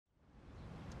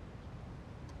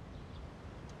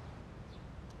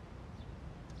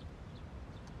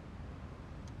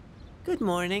Good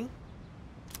morning.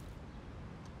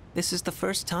 This is the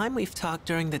first time we've talked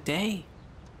during the day.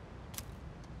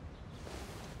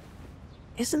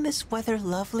 Isn't this weather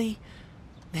lovely?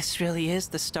 This really is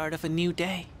the start of a new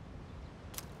day.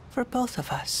 For both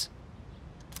of us.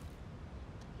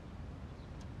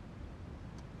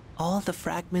 All the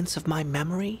fragments of my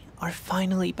memory are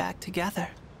finally back together.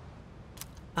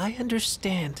 I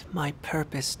understand my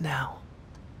purpose now.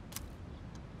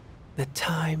 The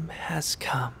time has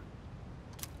come.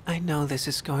 I know this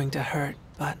is going to hurt,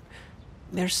 but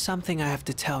there's something I have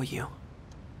to tell you.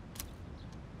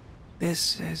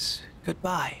 This is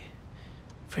goodbye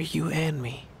for you and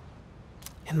me.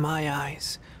 In my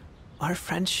eyes, our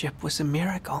friendship was a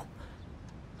miracle.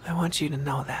 I want you to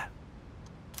know that.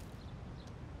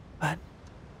 But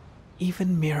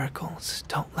even miracles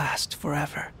don't last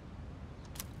forever.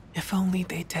 If only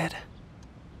they did.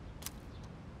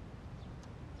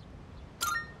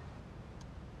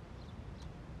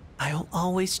 I'll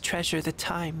always treasure the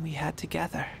time we had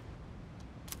together.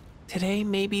 Today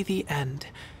may be the end,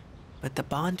 but the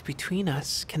bond between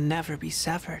us can never be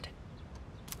severed.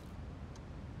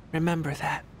 Remember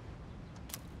that.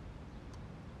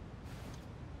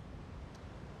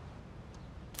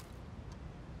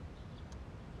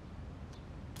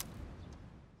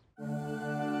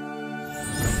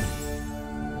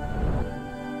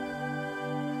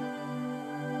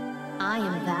 I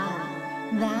am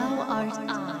thou. Thou art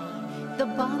I. The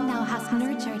bond thou hast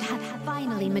nurtured hath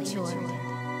finally matured.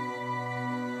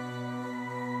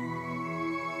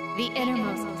 The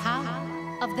innermost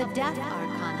power of the Death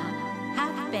Arcana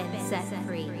hath been set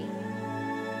free.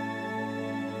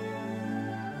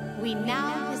 We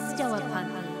now bestow upon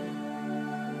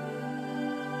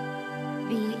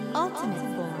thee the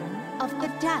ultimate form of the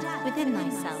death within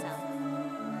thyself.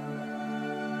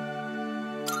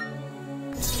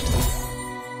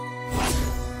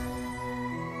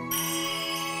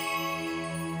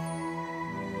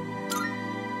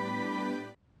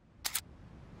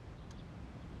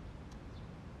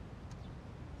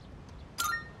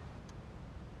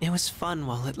 It was fun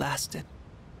while it lasted.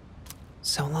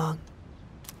 So long.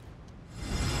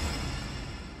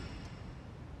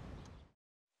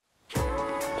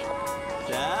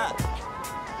 Yeah.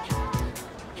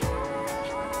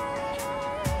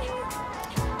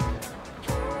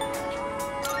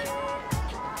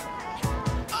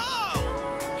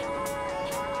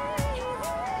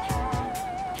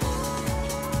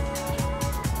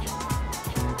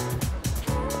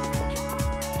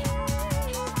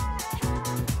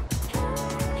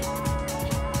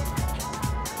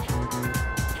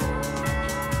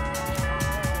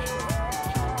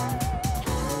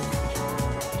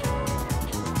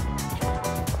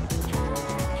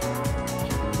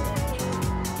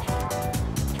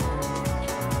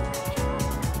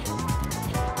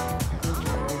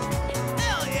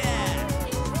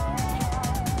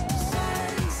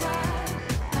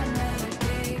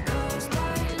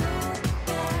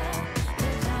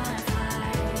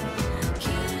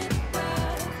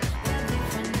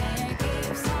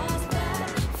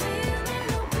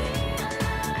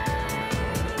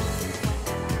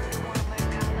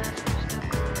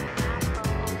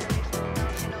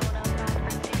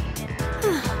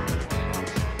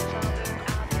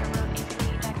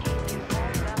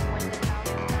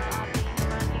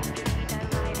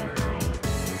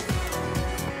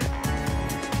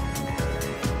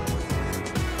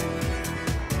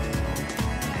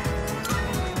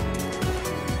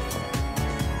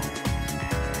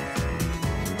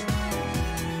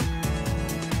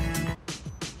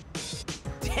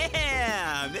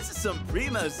 This is some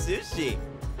primo sushi.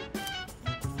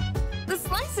 The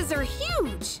slices are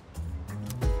huge!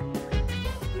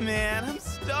 Man, I'm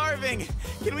starving.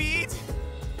 Can we eat?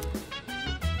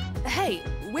 Hey,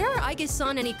 where are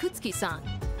Aige-san and Ikutsuki-san?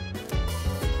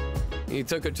 He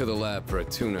took her to the lab for a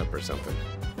tune-up or something.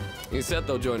 He said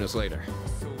they'll join us later.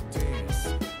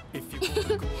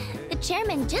 The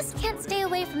chairman just can't stay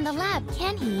away from the lab,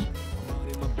 can he?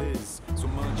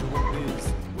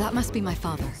 That must be my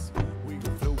father.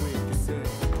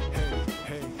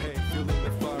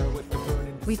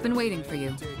 We've been waiting for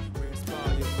you.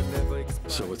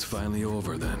 So it's finally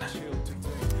over then.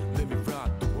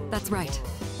 That's right.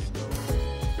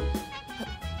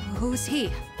 Who's he?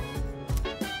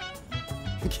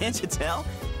 Can't you tell?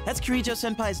 That's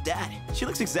Kirijo-senpai's dad. She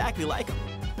looks exactly like him.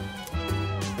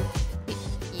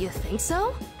 You think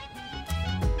so?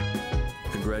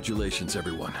 Congratulations,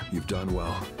 everyone. You've done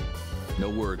well. No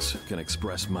words can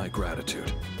express my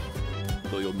gratitude.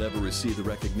 Though you'll never receive the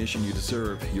recognition you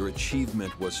deserve, your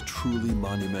achievement was truly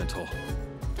monumental.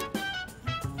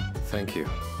 Thank you,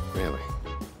 really.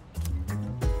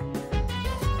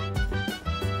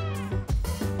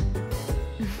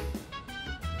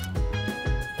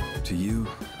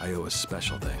 owe us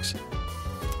special thanks.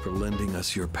 For lending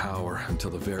us your power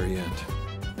until the very end.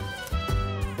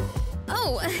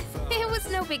 Oh, it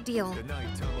was no big deal.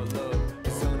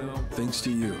 Thanks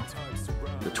to you,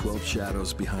 the 12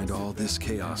 shadows behind all this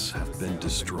chaos have been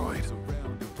destroyed.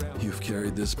 You've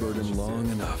carried this burden long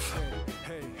enough.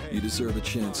 You deserve a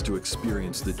chance to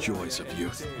experience the joys of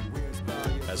youth.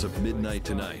 As of midnight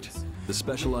tonight, the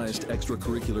Specialized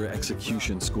Extracurricular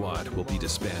Execution Squad will be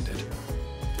disbanded.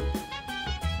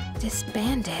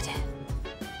 Disbanded.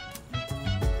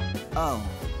 Oh,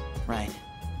 right.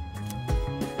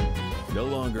 No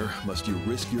longer must you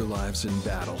risk your lives in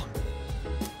battle.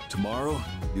 Tomorrow,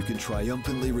 you can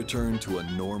triumphantly return to a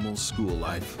normal school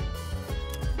life.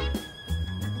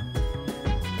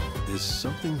 Is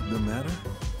something the matter?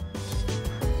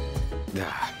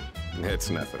 Ah, it's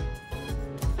nothing.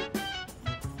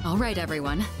 All right,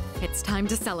 everyone. It's time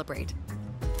to celebrate.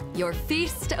 Your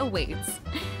feast awaits.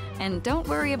 And don't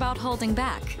worry about holding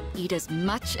back. Eat as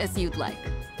much as you'd like.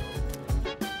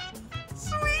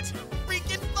 Sweet!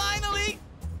 Freaking finally!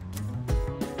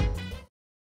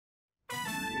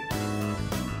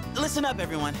 Listen up,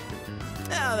 everyone.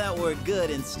 Now that we're good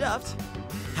and stuffed,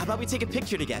 how about we take a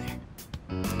picture together?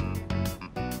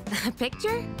 A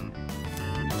picture?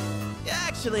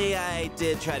 Actually, I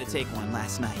did try to take one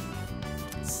last night.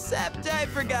 Except I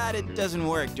forgot it doesn't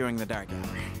work during the dark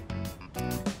hour.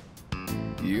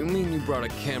 You mean you brought a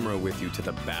camera with you to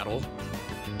the battle?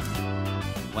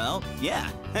 Well, yeah.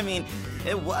 I mean,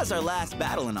 it was our last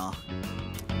battle and all.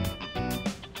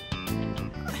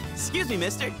 Excuse me,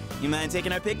 mister. You mind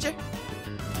taking our picture?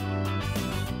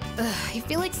 Ugh, I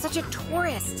feel like such a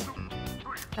tourist.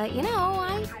 But you know,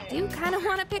 I do kind of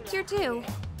want a picture too.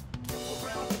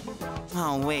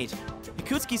 Oh, wait.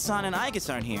 Ikutsuki-san and Aigus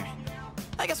aren't here.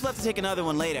 I guess we'll have to take another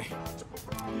one later.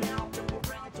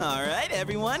 All right,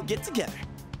 everyone, get together.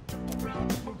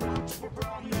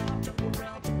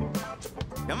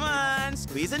 Come on,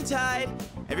 squeeze in tight.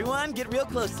 Everyone, get real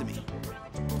close to me.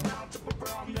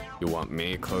 You want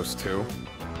me close too?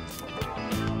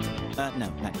 No,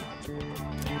 not you.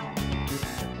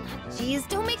 Jeez,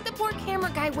 don't make the poor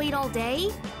camera guy wait all day.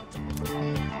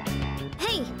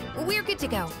 Hey, we're good to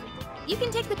go. You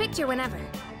can take the picture whenever.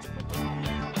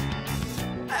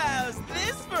 How's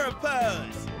this for a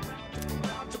pose?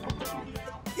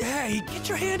 Hey, get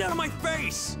your hand out of my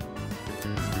face!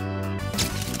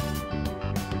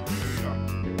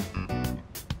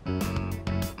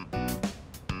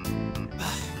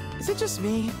 Is it just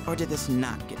me, or did this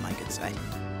not get my good side?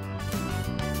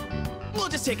 We'll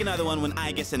just take another one when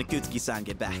Aigus and Ikutsuki-san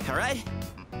get back, all right?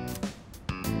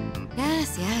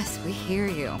 Yes, yes, we hear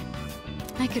you.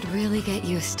 I could really get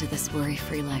used to this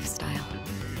worry-free lifestyle.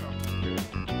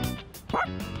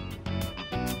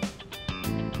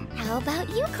 How about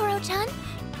you, Koro-chan?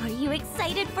 Are you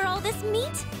excited for all this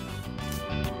meat?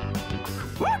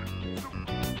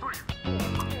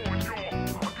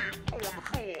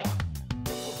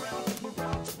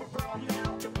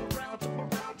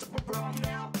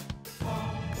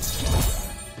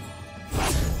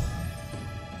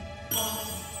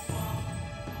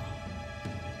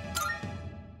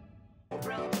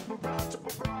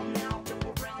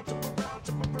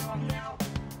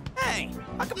 Hey,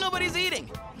 how come nobody's eating?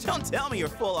 Don't tell me you're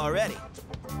full already.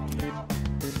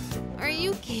 Are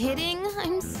you kidding?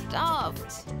 I'm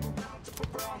stuffed.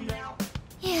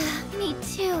 Yeah, me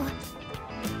too.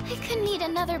 I couldn't eat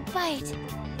another bite.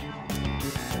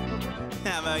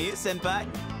 How about you, senpai?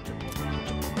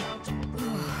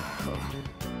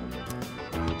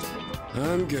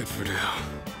 I'm good for now.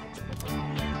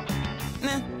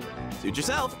 Nah, suit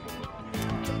yourself.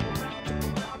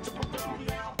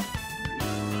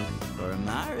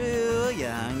 Maru, you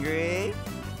hungry?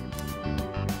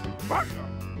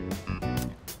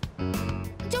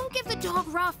 Don't give the dog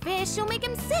raw fish, you'll make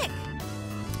him sick.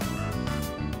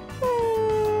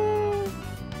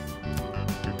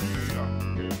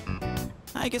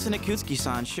 Aigus and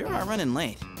Ikutsuki-san sure are running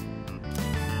late.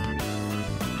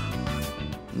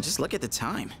 And just look at the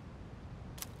time.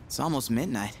 It's almost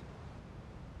midnight.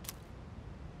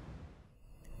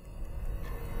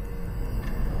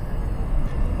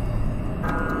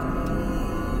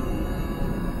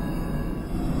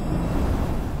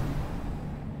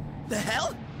 The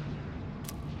hell?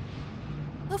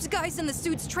 Those guys in the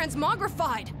suits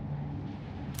transmogrified.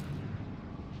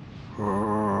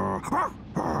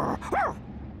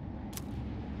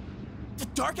 The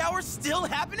Dark Hour's still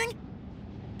happening?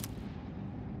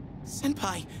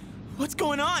 Senpai, what's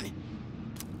going on?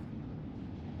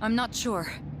 I'm not sure.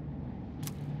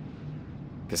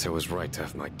 Guess I was right to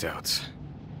have my doubts.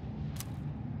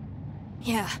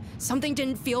 Yeah, something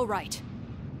didn't feel right.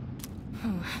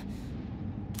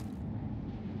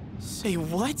 Say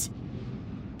what?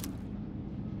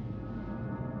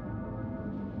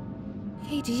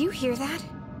 Hey, do you hear that?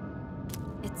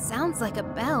 It sounds like a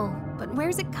bell, but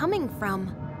where's it coming from?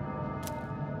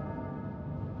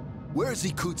 Where's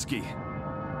Ikutsuki?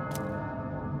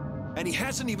 And he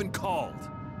hasn't even called.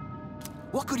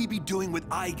 What could he be doing with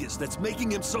Aigis that's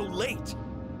making him so late?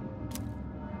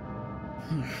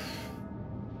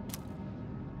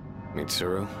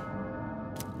 Mitsuru?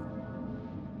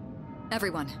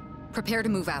 Everyone, prepare to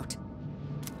move out.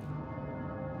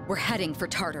 We're heading for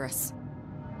Tartarus.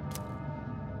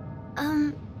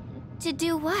 To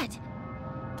do what?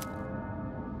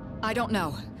 I don't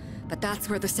know, but that's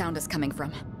where the sound is coming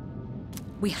from.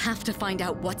 We have to find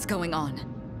out what's going on.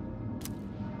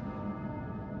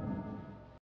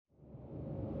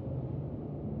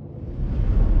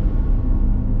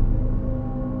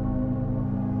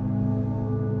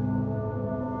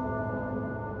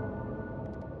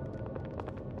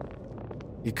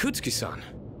 Ikutsuki-san.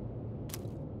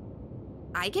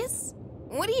 Aigis?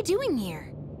 What are you doing here?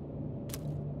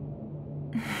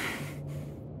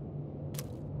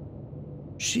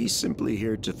 She's simply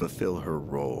here to fulfill her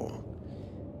role.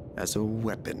 As a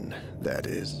weapon, that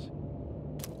is.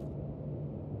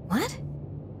 What?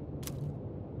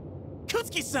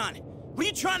 Kutsuki-san! What are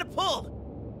you trying to pull?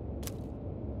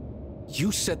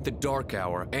 You said the Dark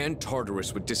Hour and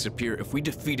Tartarus would disappear if we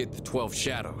defeated the 12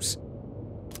 Shadows.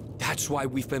 That's why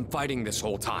we've been fighting this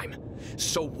whole time.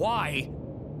 So why?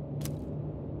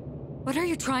 What are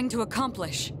you trying to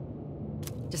accomplish?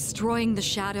 Destroying the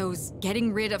Shadows,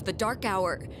 getting rid of the Dark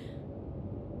Hour.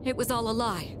 It was all a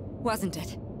lie, wasn't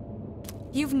it?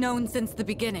 You've known since the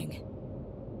beginning.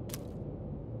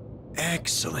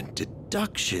 Excellent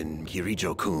deduction,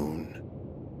 Kirijo-kun.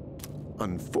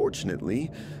 Unfortunately,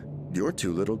 you're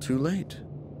too little too late.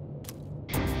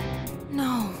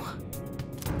 No.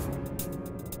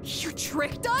 You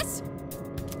tricked us?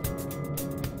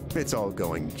 It's all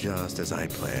going just as I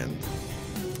planned.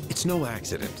 It's no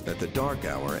accident that the Dark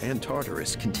Hour and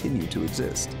Tartarus continue to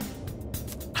exist.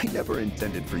 I never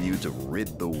intended for you to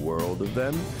rid the world of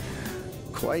them.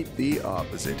 Quite the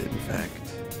opposite, in fact.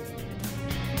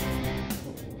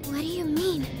 What do you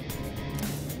mean?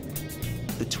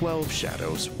 The 12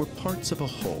 Shadows were parts of a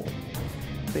whole.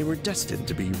 They were destined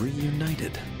to be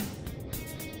reunited.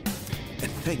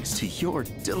 And thanks to your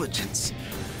diligence,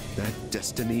 that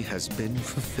destiny has been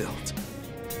fulfilled.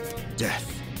 Death,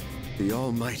 the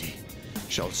Almighty,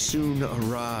 shall soon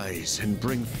arise and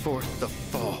bring forth the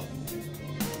fall.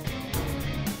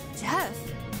 Death?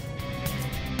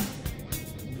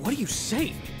 What are you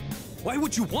saying? Why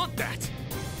would you want that?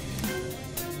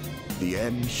 The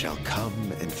end shall come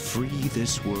and free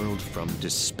this world from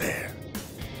despair.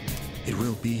 It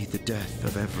will be the death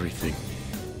of everything,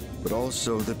 but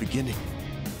also the beginning.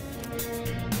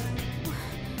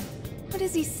 What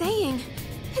is he saying?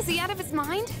 Is he out of his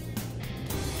mind?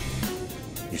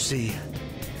 You see,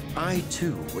 I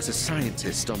too was a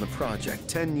scientist on the project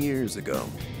 10 years ago.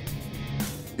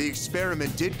 The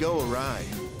experiment did go awry,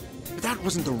 but that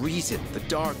wasn't the reason the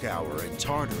Dark Hour and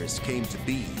Tartarus came to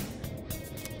be.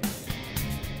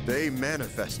 They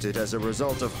manifested as a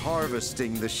result of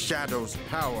harvesting the Shadow's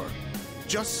power,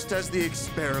 just as the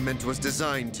experiment was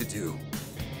designed to do.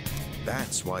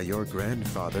 That's why your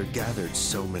grandfather gathered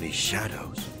so many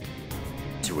Shadows,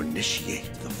 to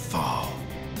initiate the fall.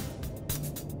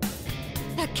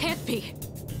 That can't be.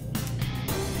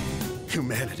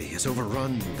 Humanity has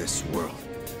overrun this world,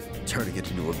 turning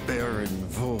it into a barren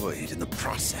void in the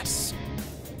process.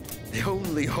 The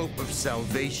only hope of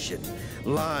salvation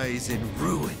lies in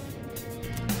ruin.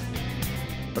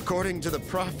 According to the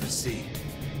prophecy,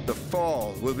 the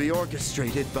fall will be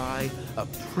orchestrated by a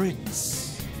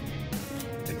prince.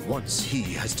 And once he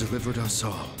has delivered us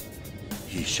all,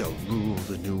 he shall rule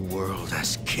the new world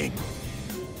as king.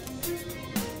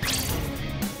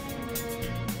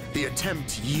 The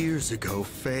attempt years ago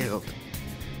failed,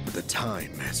 but the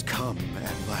time has come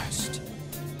at last.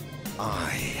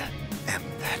 I am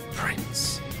that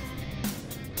prince.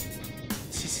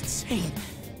 This is insane.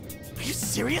 Are you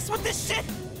serious with this shit?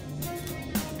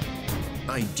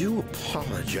 I do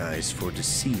apologize for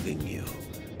deceiving you,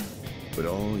 but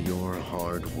all your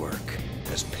hard work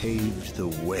has paved the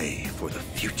way for the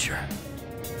future.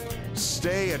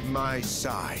 Stay at my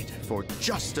side for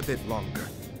just a bit longer,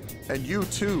 and you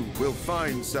too will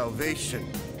find salvation.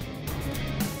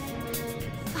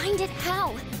 Find it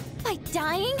how? By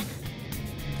dying?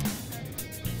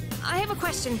 I have a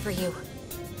question for you.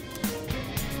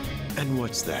 And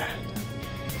what's that?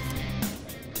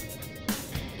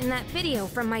 In that video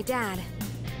from my dad,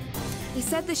 He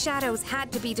said the shadows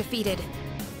had to be defeated.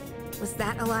 Was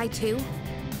that a lie too?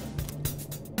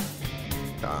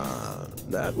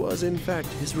 That was in fact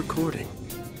his recording.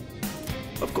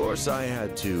 Of course, I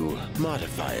had to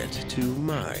modify it to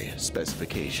my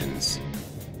specifications.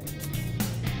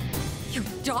 You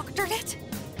doctored it?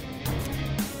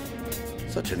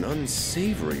 Such an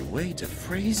unsavory way to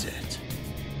phrase it.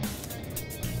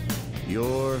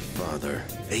 Your father,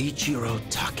 Eiichiro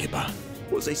Takeba,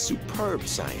 was a superb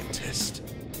scientist.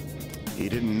 He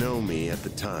didn't know me at the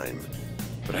time,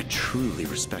 but I truly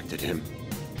respected him.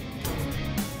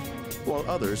 While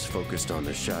others focused on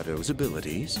the Shadow's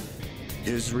abilities,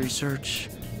 his research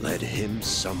led him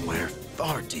somewhere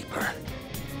far deeper.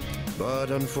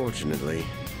 But unfortunately,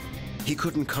 he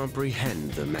couldn't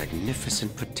comprehend the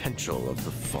magnificent potential of the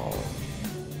Fall.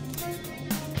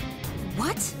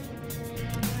 What?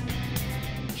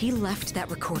 He left that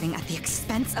recording at the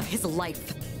expense of his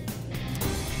life.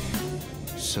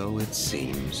 So it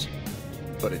seems.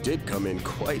 But it did come in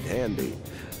quite handy.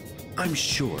 I'm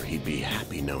sure he'd be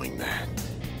happy knowing that.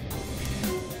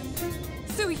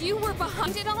 So you were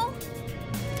behind it all?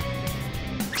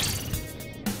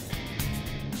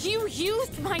 You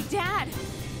used my dad!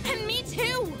 And me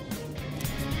too!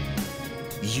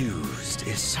 Used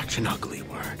is such an ugly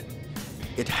word.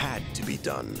 It had to be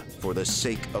done for the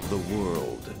sake of the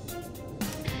world.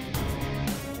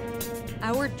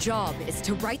 Our job is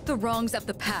to right the wrongs of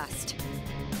the past.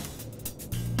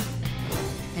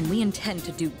 And we intend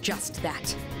to do just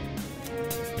that.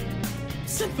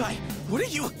 Senpai, what are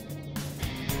you...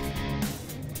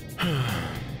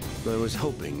 I was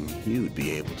hoping you'd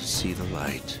be able to see the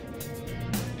light.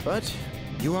 But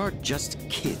you are just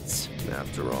kids,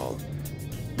 after all.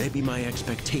 Maybe my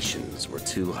expectations were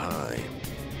too high.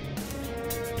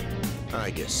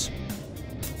 I guess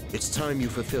it's time you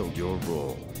fulfilled your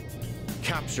role.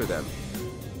 Capture them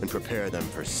and prepare them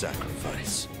for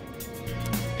sacrifice.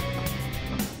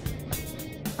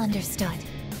 Understood.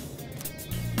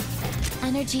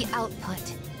 Energy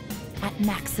output at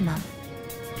maximum.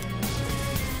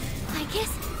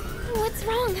 Aigis, what's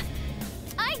wrong?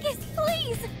 Aigis,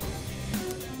 please!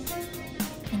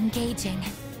 Engaging.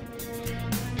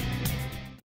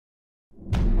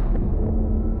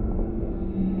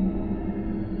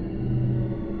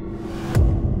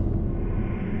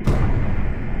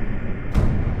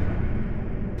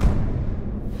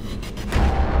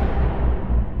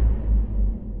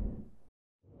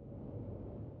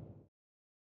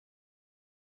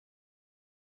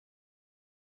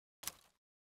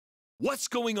 What's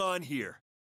going on here?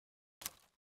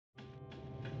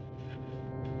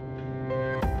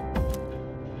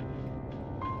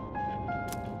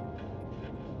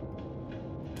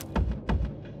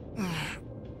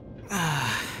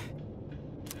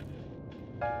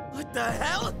 What the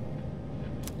hell?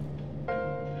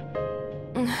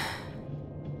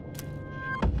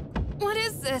 What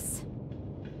is this?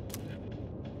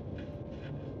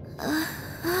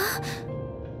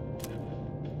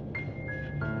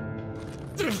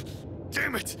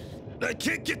 Damn it! I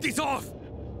can't get these off!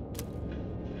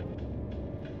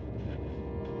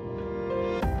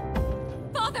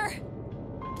 Father!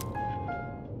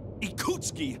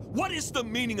 Ikutsuki, what is the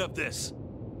meaning of this?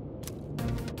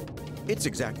 It's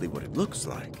exactly what it looks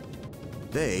like.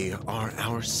 They are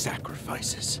our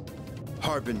sacrifices,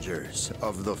 harbingers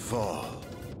of the fall.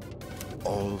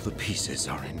 All the pieces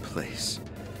are in place,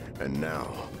 and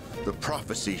now the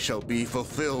prophecy shall be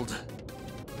fulfilled.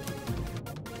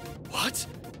 What?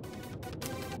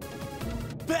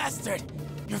 Bastard!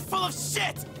 You're full of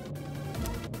shit!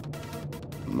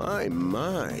 My,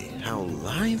 how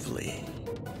lively.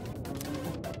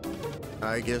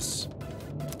 I guess...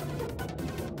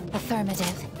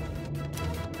 Affirmative.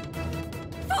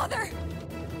 Father!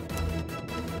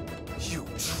 You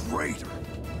traitor!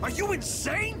 Are you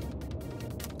insane?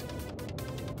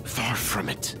 Far from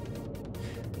it.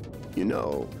 You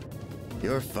know,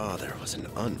 your father was an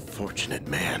unfortunate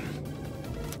man.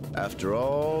 After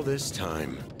all this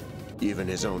time, even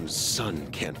his own son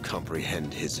can't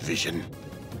comprehend his vision.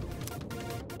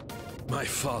 My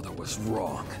father was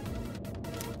wrong.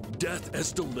 Death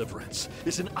as deliverance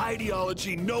is an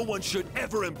ideology no one should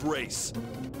ever embrace.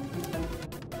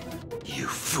 You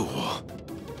fool.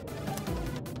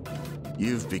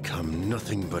 You've become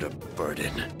nothing but a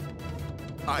burden.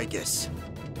 Aigis,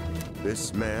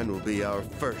 this man will be our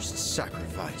first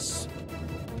sacrifice.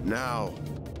 Now,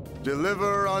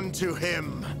 deliver unto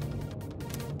him.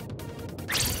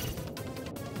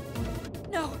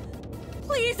 No!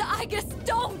 Please, Aigis,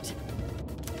 don't!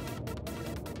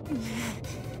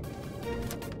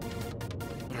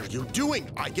 What are you doing,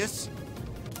 Aigis?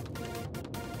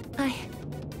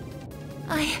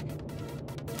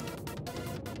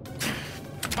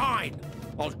 Fine!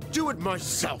 I'll do it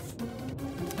myself!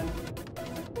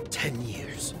 10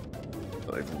 years.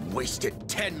 I've wasted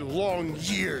 10 long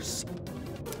years!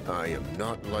 I am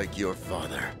not like your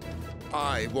father.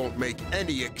 I won't make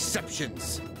any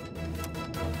exceptions!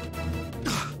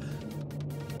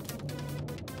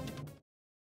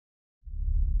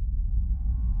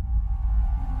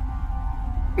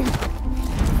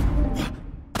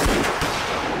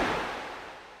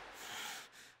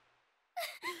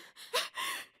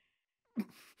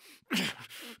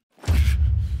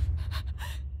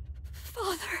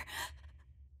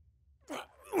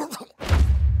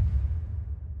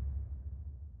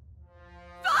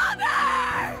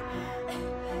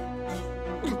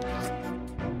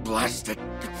 Blast it!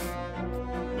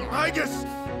 I guess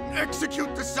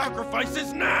execute the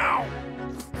sacrifices now!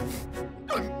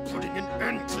 I'm putting an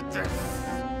end to this!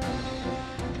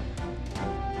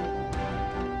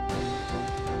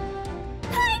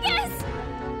 I guess!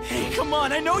 Hey, come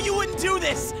on, I know you wouldn't do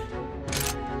this!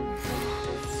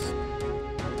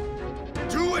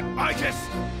 Do it, I guess!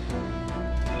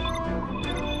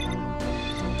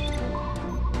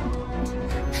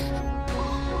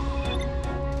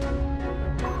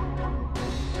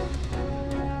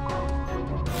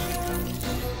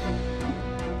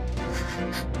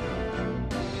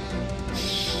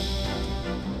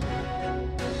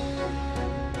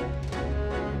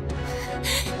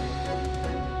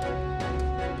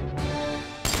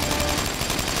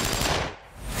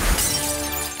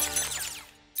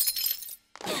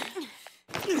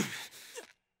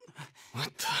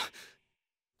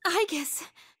 Guess.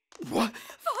 What?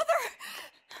 Father!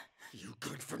 You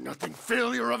good-for-nothing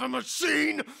failure of a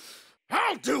machine!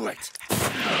 I'll do it!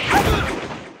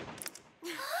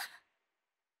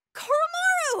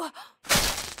 Koromaru!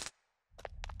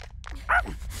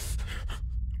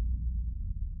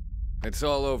 It's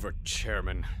all over,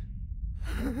 Chairman.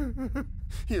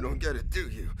 You don't get it, do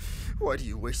you? Why do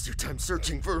you waste your time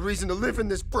searching for a reason to live in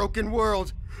this broken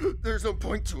world? There's no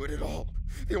point to it at all.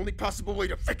 The only possible way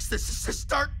to fix this is to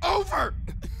start over!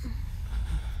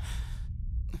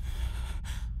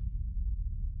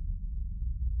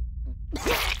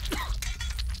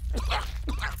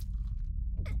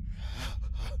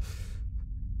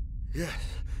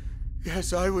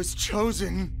 Yes, I was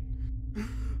chosen.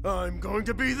 I'm going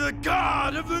to be the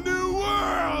god of the new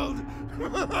world!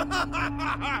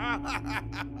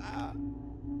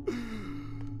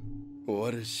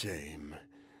 What a shame.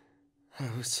 I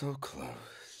was so close.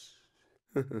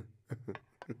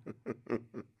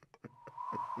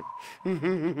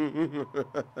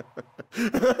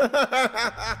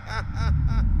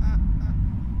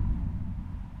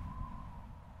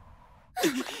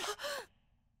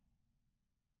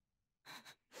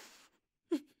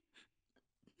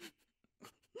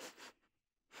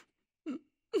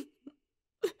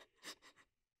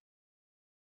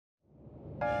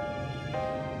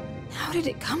 How did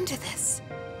it come to this?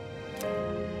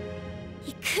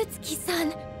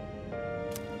 Ikutsuki-san!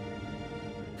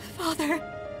 Father!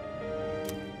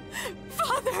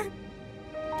 Father!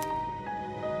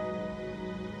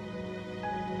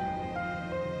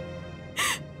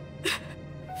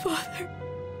 Father!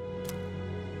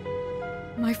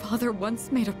 My father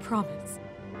once made a promise.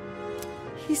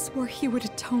 He swore he would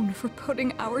atone for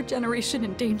putting our generation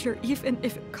in danger even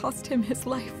if it cost him his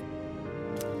life.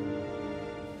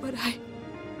 But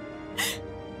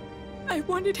I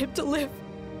wanted him to live.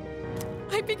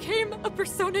 I became a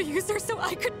persona user so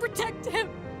I could protect him.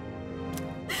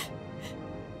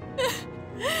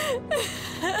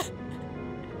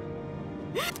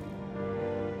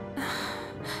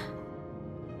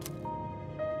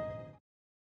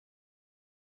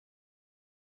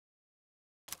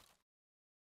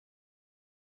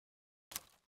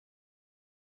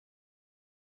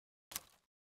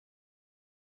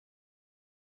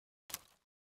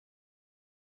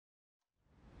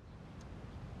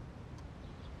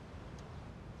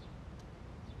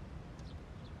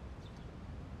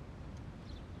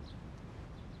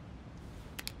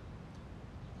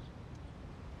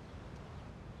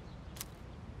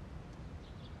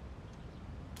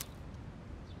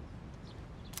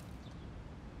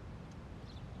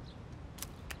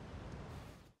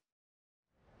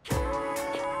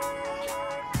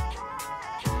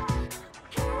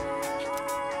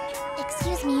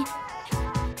 Excuse me.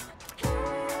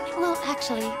 Well,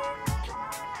 actually...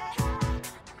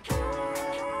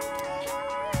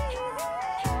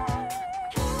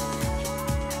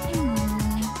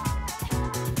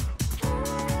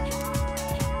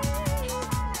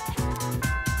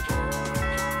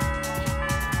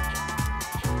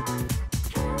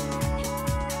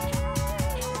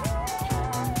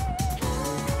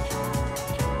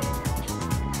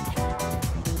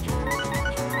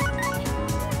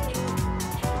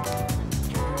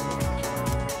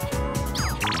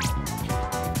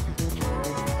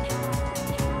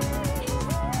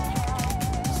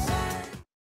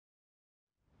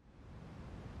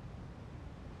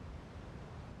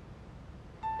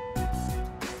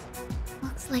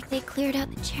 like they cleared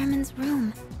out the chairman's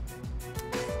room.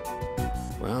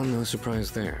 Well, no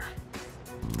surprise there.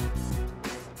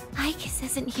 Icus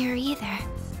isn't here either.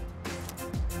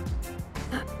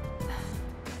 I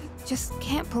just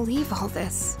can't believe all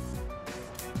this.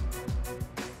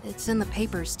 It's in the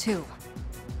papers, too.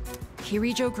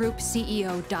 Kirijo Group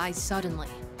CEO dies suddenly.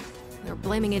 They're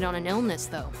blaming it on an illness,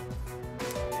 though.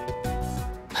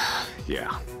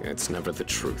 Yeah, it's never the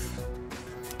truth.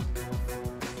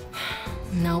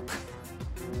 Nope.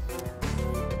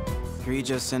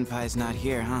 Kirijo-senpai's not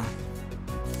here, huh?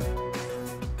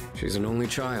 She's an only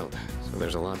child, so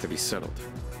there's a lot to be settled.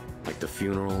 Like the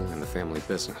funeral and the family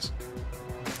business.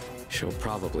 She'll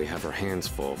probably have her hands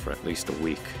full for at least a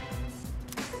week.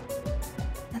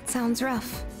 That sounds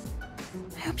rough.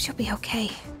 I hope she'll be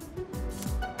okay.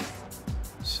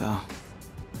 So,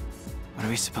 what are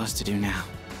we supposed to do now?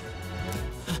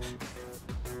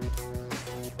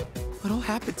 What all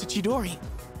happened to Chidori?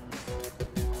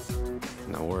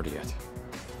 No word yet.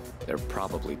 They're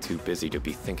probably too busy to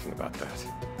be thinking about that.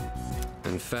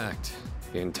 In fact,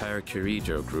 the entire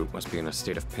Kirijo group must be in a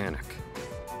state of panic.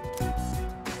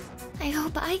 I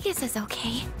hope Icus is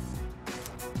okay.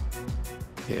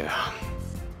 Yeah.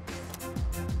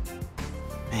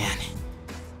 Man.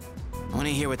 I want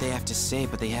to hear what they have to say,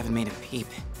 but they haven't made a peep.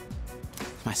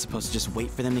 Am I supposed to just wait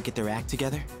for them to get their act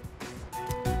together?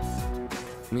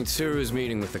 Mitsuru's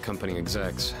meeting with the company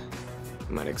execs.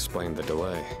 Might explain the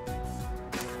delay.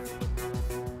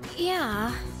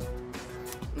 Yeah.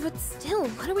 But still,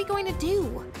 what are we going to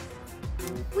do?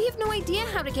 We have no idea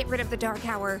how to get rid of the Dark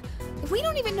Hour. We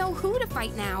don't even know who to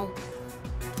fight now.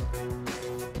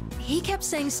 He kept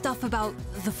saying stuff about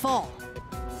the fall.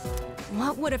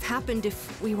 What would have happened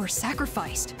if we were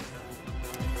sacrificed?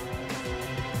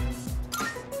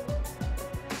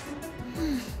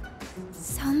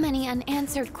 So many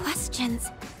unanswered questions.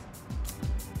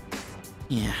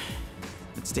 Yeah.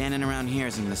 But standing around here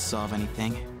isn't gonna solve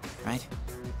anything, right?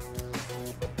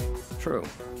 True.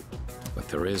 But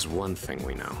there is one thing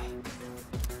we know.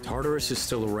 Tartarus is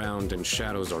still around and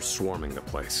shadows are swarming the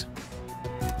place.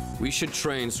 We should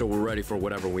train so we're ready for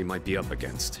whatever we might be up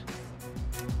against.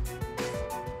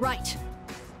 Right.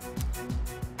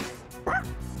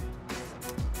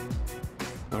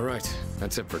 All right,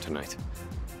 that's it for tonight.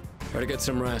 Try to get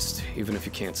some rest, even if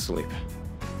you can't sleep.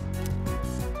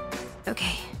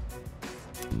 Okay.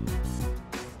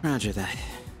 Roger that.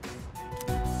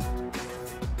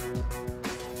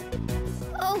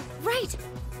 Oh, right!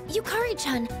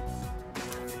 Yukari-chan!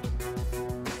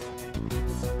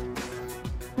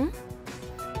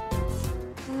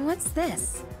 What's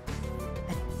this?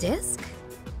 A disc?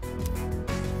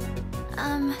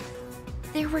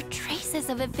 There were traces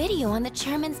of a video on the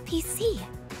chairman's PC.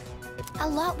 A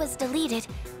lot was deleted,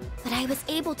 but I was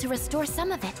able to restore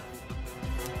some of it.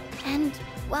 And,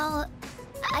 well,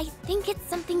 I think it's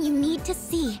something you need to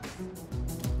see.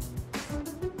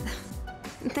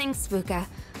 Thanks, Fuka.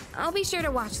 I'll be sure to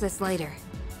watch this later.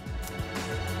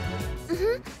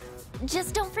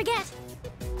 Just don't forget.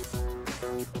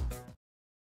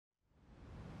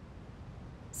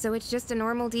 So it's just a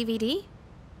normal DVD?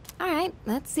 Alright,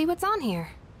 let's see what's on here.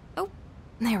 Oh,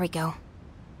 there we go.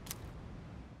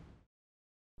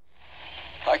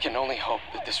 I can only hope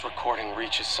that this recording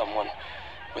reaches someone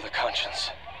with a conscience.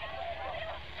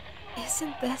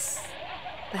 Isn't this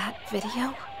that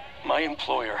video? My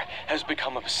employer has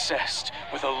become obsessed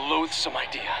with a loathsome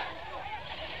idea.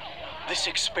 This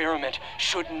experiment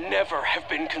should never have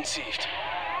been conceived.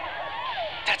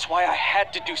 That's why I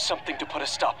had to do something to put a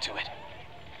stop to it.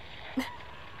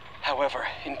 However,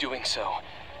 in doing so,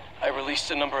 I released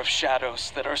a number of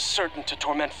shadows that are certain to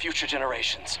torment future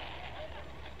generations.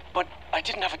 But I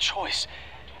didn't have a choice.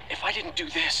 If I didn't do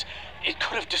this, it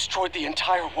could have destroyed the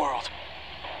entire world.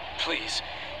 Please,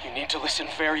 you need to listen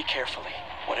very carefully.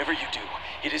 Whatever you do,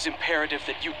 it is imperative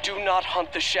that you do not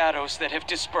hunt the shadows that have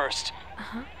dispersed.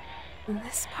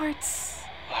 This part's...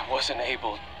 I wasn't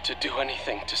able to do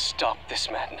anything to stop this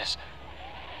madness.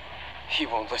 He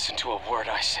won't listen to a word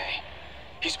I say.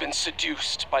 He's been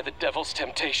seduced by the devil's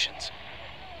temptations.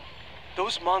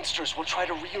 Those monsters will try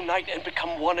to reunite and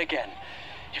become one again.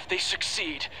 If they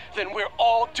succeed, then we're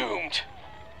all doomed.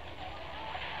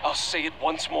 I'll say it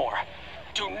once more.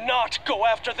 Do not go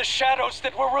after the shadows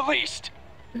that were released!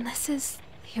 This is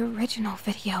the original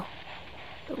video.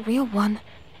 The real one,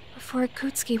 before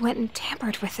Akutsuki went and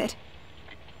tampered with it.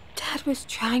 Dad was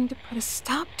trying to put a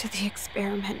stop to the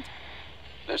experiment.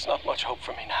 There's not much hope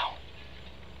for me now.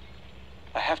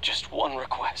 I have just one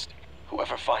request.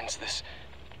 Whoever finds this,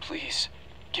 please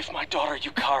give my daughter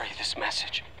Yukari this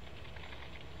message.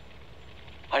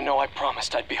 I know I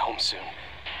promised I'd be home soon,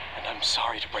 and I'm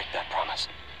sorry to break that promise.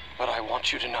 But I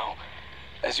want you to know,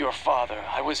 as your father,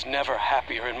 I was never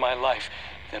happier in my life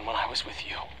than when I was with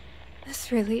you.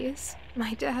 This really is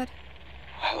my dad.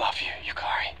 I love you,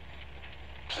 Yukari.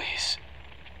 Please,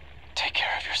 take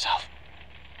care of yourself.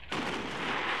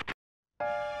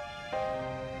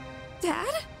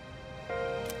 Dad?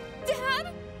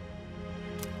 Dad?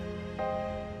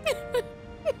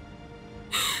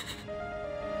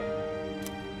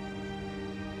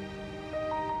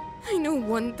 I know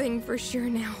one thing for sure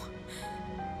now.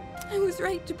 I was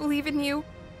right to believe in you.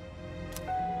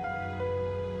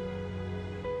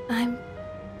 I'm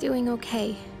doing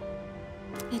okay.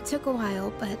 It took a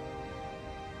while, but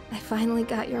I finally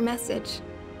got your message.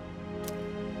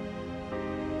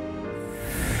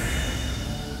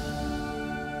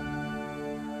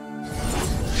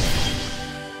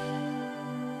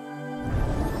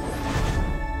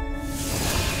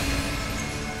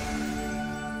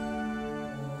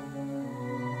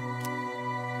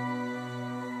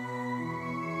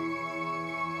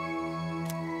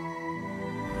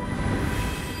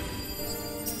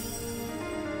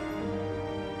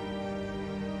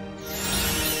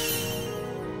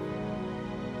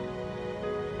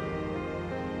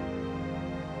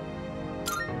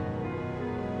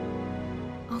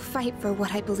 Fight for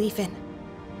what I believe in.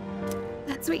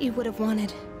 That's what you would have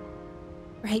wanted.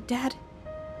 Right, Dad?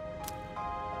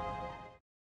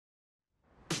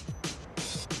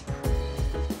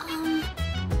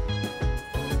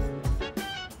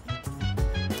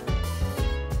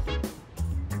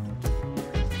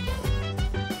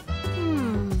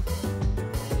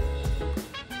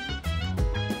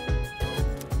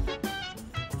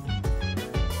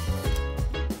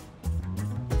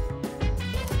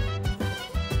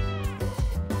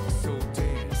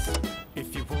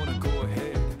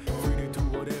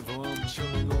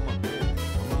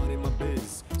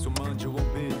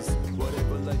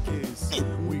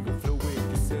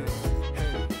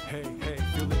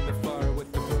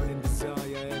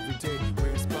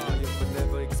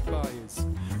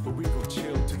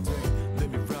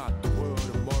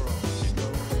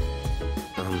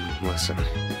 Listen.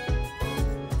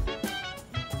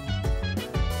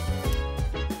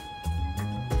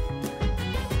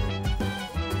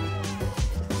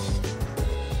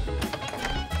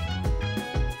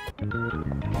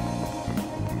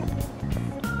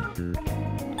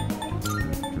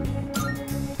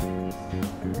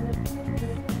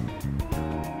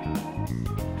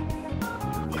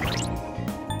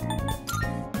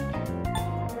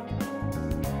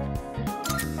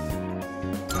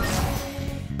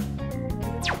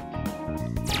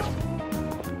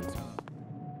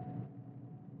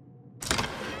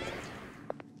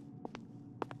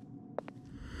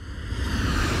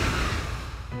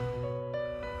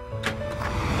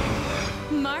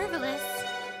 Marvelous.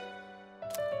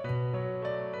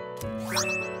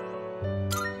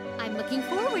 I'm looking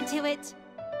forward to it.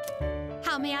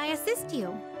 How may I assist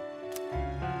you?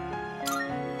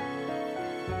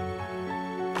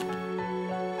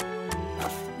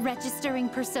 Registering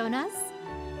personas?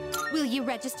 Will you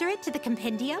register it to the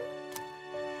compendium?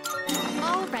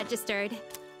 All registered.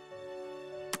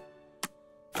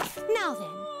 Now then,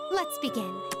 let's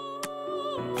begin.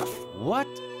 What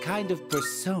kind of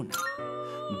persona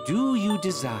do you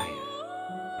desire?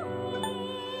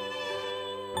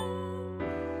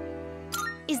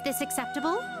 Is this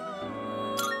acceptable?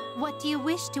 What do you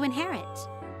wish to inherit?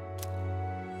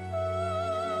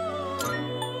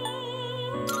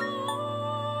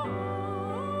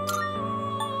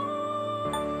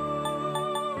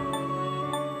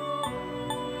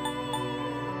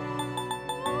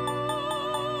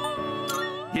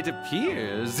 It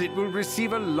appears it will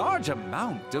receive a large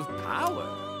amount of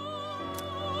power.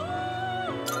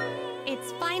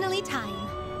 It's finally time.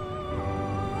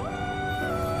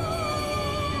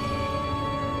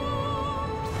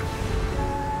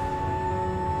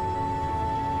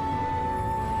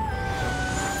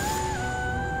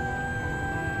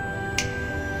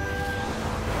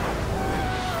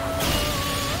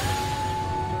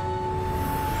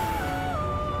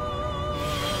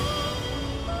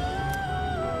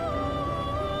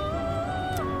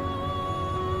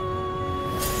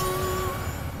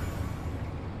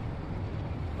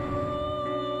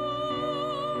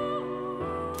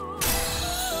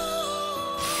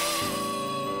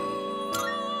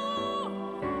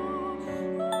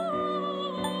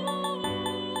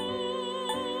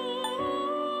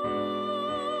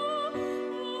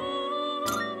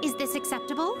 Is this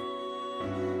acceptable?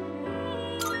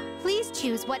 Please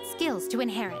choose what skills to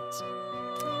inherit.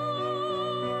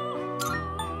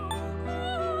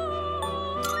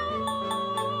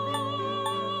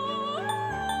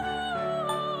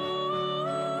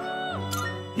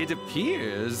 It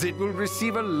appears it will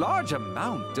receive a large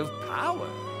amount of power.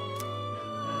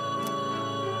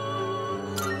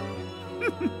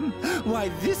 Why,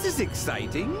 this is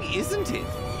exciting, isn't it?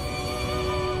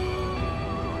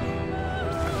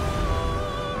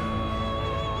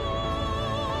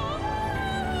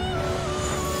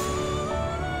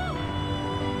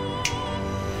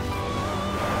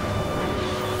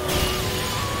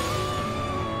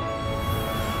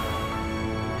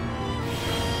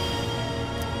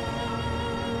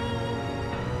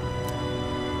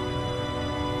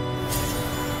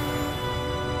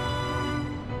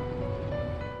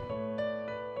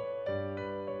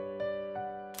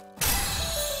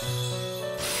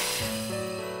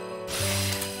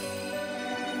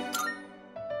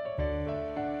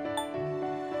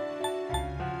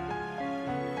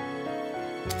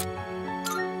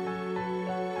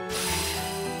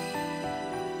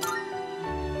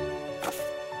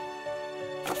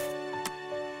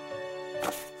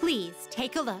 Please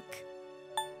take a look.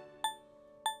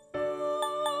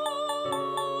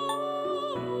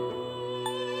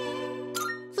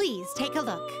 Please take a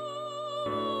look.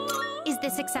 Is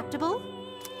this acceptable?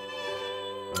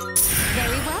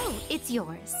 Very well, it's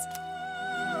yours.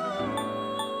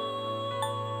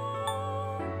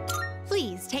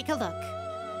 Please take a look.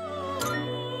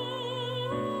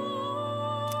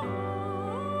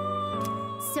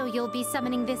 So you'll be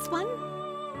summoning this one?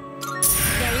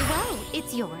 Very well,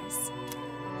 it's yours.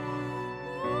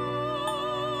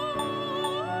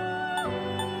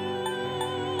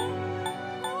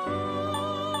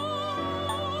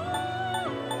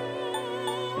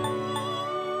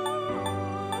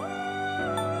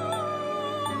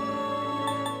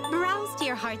 Browse to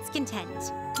your heart's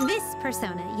content. This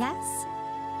persona, yes?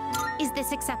 Is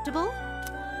this acceptable?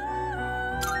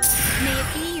 May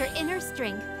it be your inner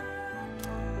strength.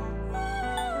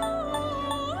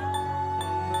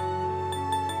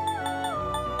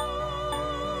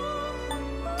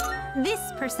 This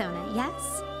persona,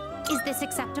 yes? Is this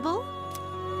acceptable?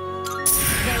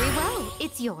 Very well,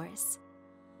 it's yours.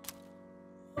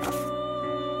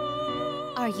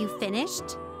 Are you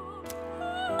finished?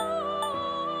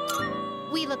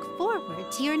 We look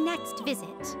forward to your next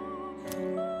visit.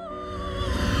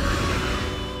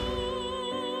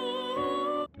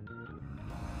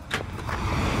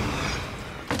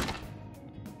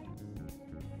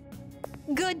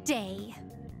 Good day.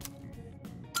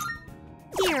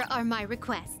 Here are my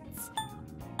requests.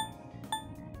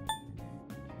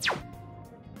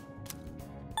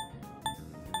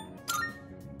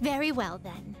 Very well,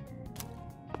 then.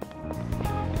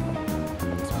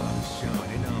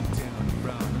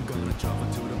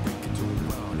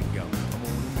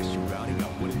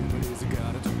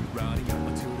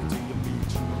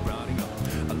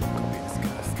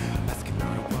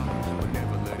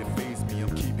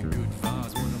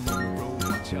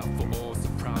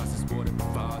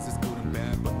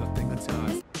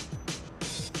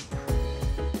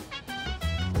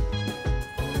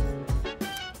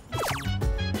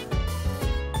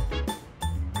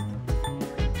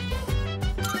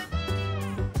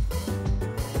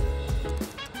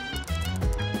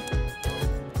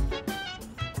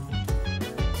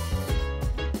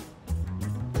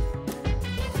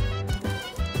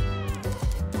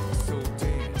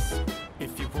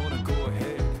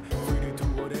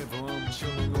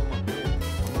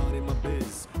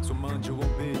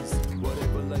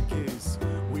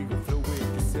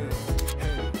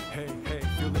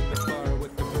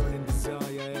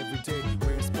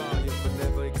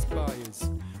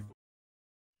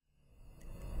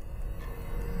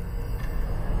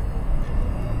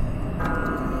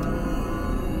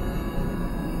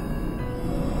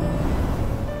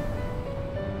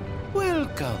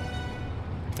 Welcome.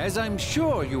 As I'm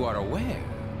sure you are aware,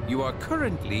 you are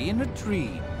currently in a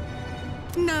dream.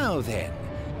 Now then,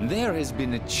 there has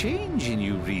been a change in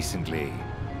you recently.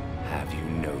 Have you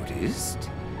noticed?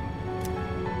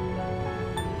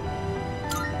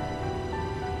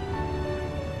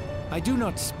 I do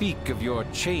not speak of your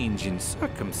change in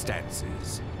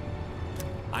circumstances.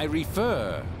 I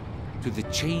refer to the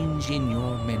change in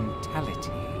your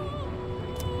mentality.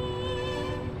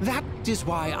 That is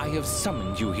why I have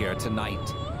summoned you here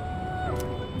tonight.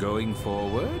 Going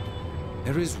forward,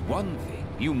 there is one thing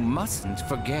you mustn't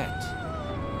forget.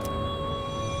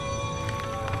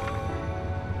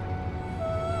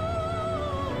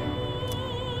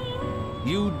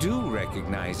 You do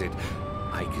recognize it.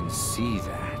 I can see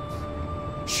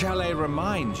that. Shall I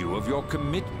remind you of your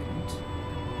commitment?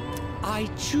 I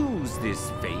choose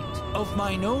this fate of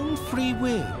mine own free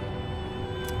will.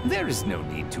 There is no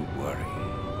need to worry.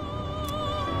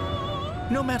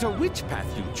 No matter which path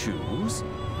you choose,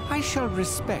 I shall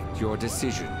respect your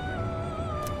decision.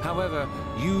 However,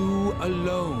 you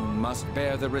alone must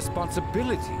bear the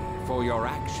responsibility for your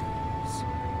actions,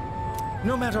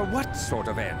 no matter what sort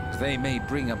of end they may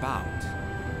bring about.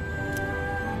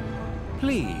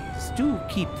 Please do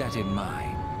keep that in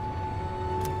mind.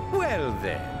 Well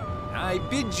then, I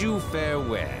bid you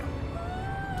farewell.